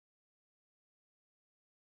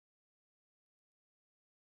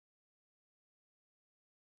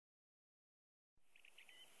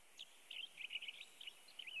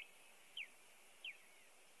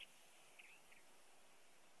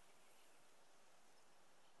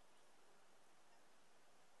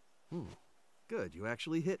Good, you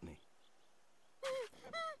actually hit me.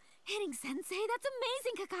 Hitting Sensei? That's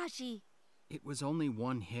amazing, Kakashi! It was only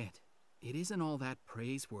one hit. It isn't all that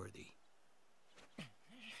praiseworthy.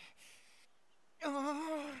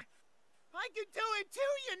 I can do it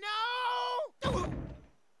too, you know!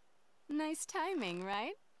 Nice timing,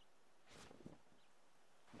 right?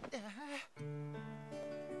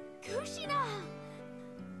 Kushina!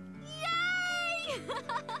 Yay!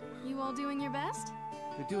 You all doing your best?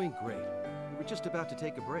 You're doing great. We were just about to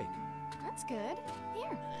take a break. That's good.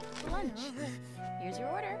 Here, lunch. Here's your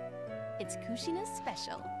order. It's Kushina's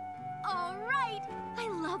special. All right! I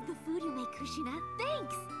love the food you make, Kushina.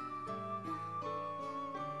 Thanks!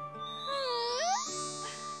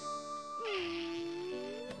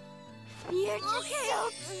 You're just so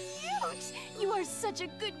cute! You are such a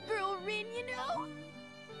good girl, Rin, you know?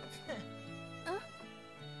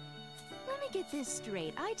 Let me get this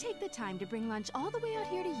straight. I take the time to bring lunch all the way out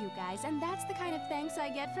here to you guys, and that's the kind of thanks I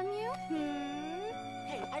get from you?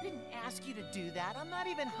 Hey, I didn't ask you to do that. I'm not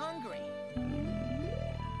even hungry.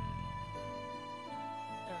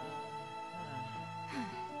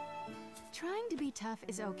 Trying to be tough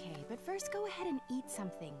is okay, but first go ahead and eat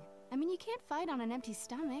something. I mean, you can't fight on an empty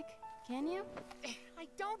stomach, can you? I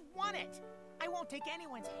don't want it. I won't take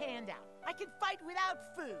anyone's hand out. I can fight without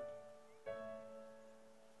food.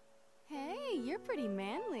 Hey, you're pretty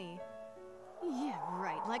manly. Yeah,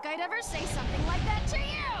 right. Like I'd ever say something like that to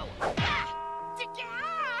you!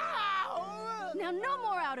 Now, no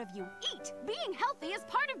more out of you. Eat! Being healthy is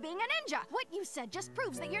part of being a ninja. What you said just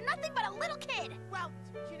proves that you're nothing but a little kid. Well,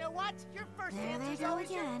 you know what? Your first There answer's they go always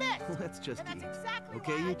your again. best. Let's just And eat. that's exactly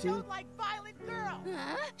Okay, why you I two? don't like violent girls.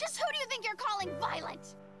 Huh? Just who do you think you're calling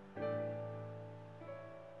violent?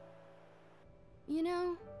 You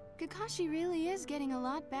know, Kakashi really is getting a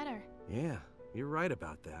lot better. Yeah, you're right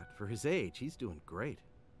about that. For his age, he's doing great.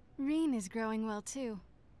 Rin is growing well, too.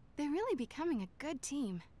 They're really becoming a good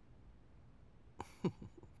team.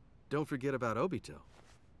 Don't forget about Obito.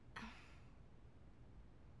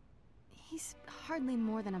 He's hardly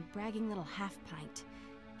more than a bragging little half-pint.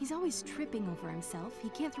 He's always tripping over himself, he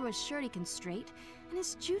can't throw a shuriken straight, and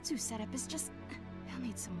his jutsu setup is just... he'll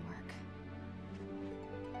need some work.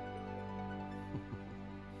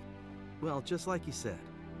 Well, just like you said,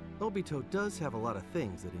 Obito does have a lot of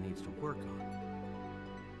things that he needs to work on.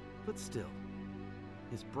 But still,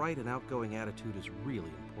 his bright and outgoing attitude is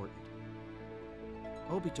really important.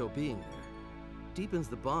 Obito being there deepens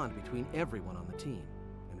the bond between everyone on the team,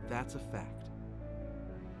 and that's a fact.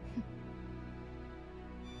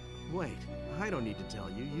 Wait, I don't need to tell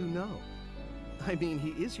you, you know. I mean, he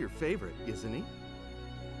is your favorite, isn't he?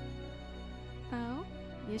 Oh?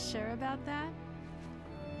 You sure about that?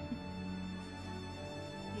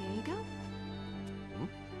 Here you go. Hmm?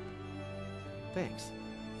 Thanks.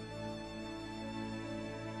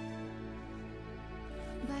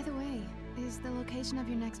 By the way, is the location of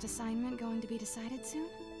your next assignment going to be decided soon?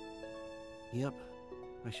 Yep.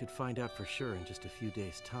 I should find out for sure in just a few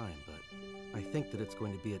days' time, but I think that it's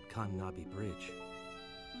going to be at Kannabi Bridge.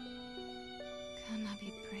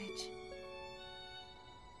 Kannabi Bridge.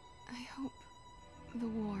 I hope the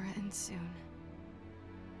war ends soon.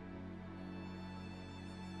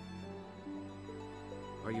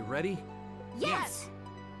 Are you ready? Yes!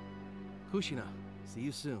 Kushina, see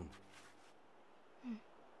you soon.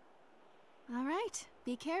 All right,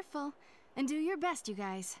 be careful, and do your best, you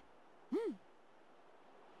guys.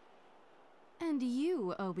 And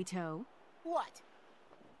you, Obito. What?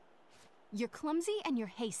 You're clumsy and you're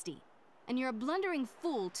hasty. And you're a blundering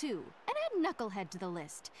fool, too. And add Knucklehead to the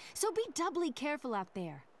list. So be doubly careful out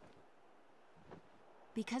there.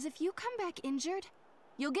 Because if you come back injured,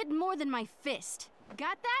 you'll get more than my fist.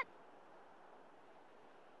 Got that?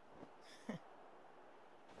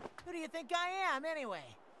 Who do you think I am, anyway?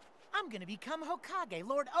 I'm gonna become Hokage,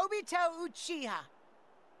 Lord Obito Uchiha.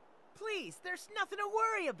 Please, there's nothing to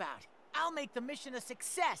worry about. I'll make the mission a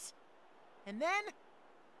success. And then...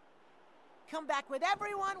 come back with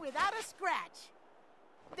everyone without a scratch.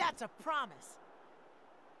 That's a promise.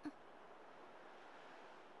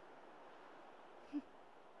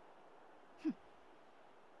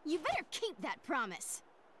 You better keep that promise.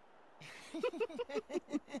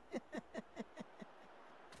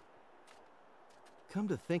 Come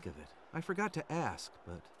to think of it, I forgot to ask,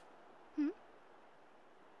 but...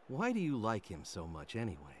 Why do you like him so much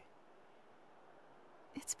anyway?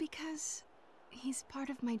 It's because he's part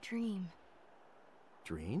of my dream.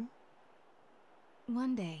 Dream?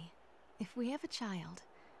 One day, if we have a child,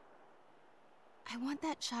 I want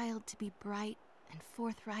that child to be bright and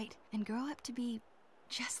forthright and grow up to be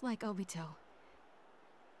just like Obito.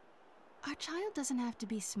 Our child doesn't have to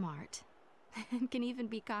be smart, and can even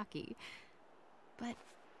be cocky. But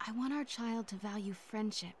I want our child to value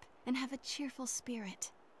friendship and have a cheerful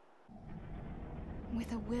spirit.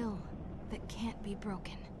 With a will that can't be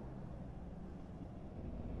broken.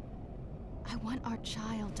 I want our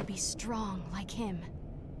child to be strong like him.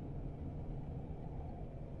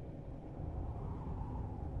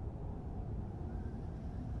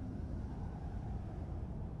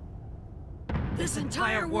 This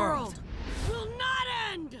entire world will not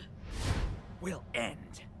end! Will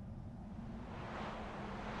end.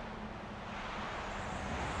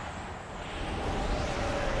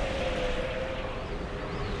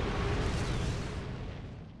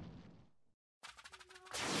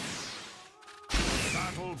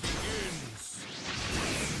 Battle begins!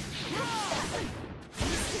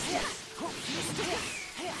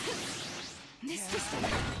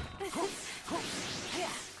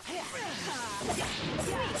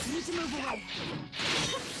 Need to move away.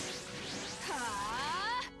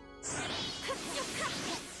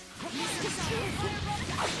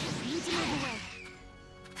 Need to move away.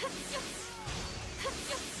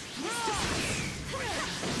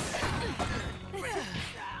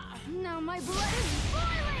 Now my blood is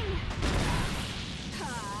boiling!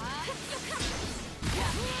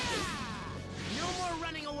 No more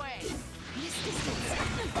running away. This distance.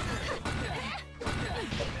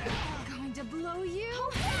 Going to blow you.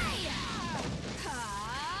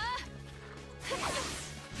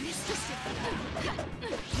 This distance.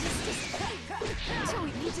 So we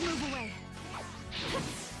need to move away.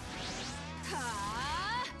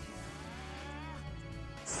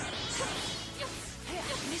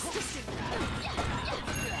 This distance.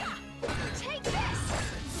 Take this.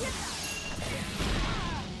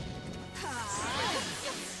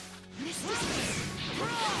 This distance.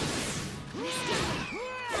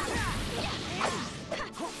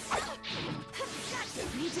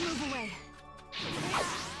 Need to move away.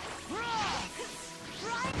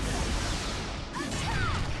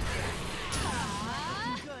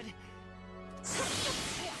 Good.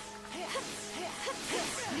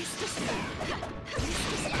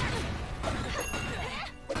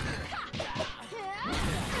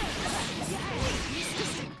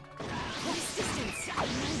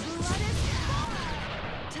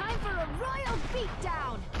 Time for a royal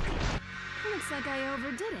beatdown! Looks like I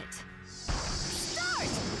overdid it. Start!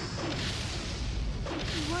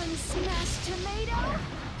 One smashed tomato,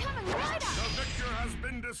 coming right up! The victor has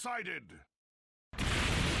been decided!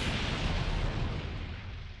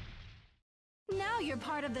 Now you're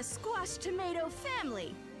part of the squashed tomato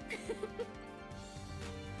family!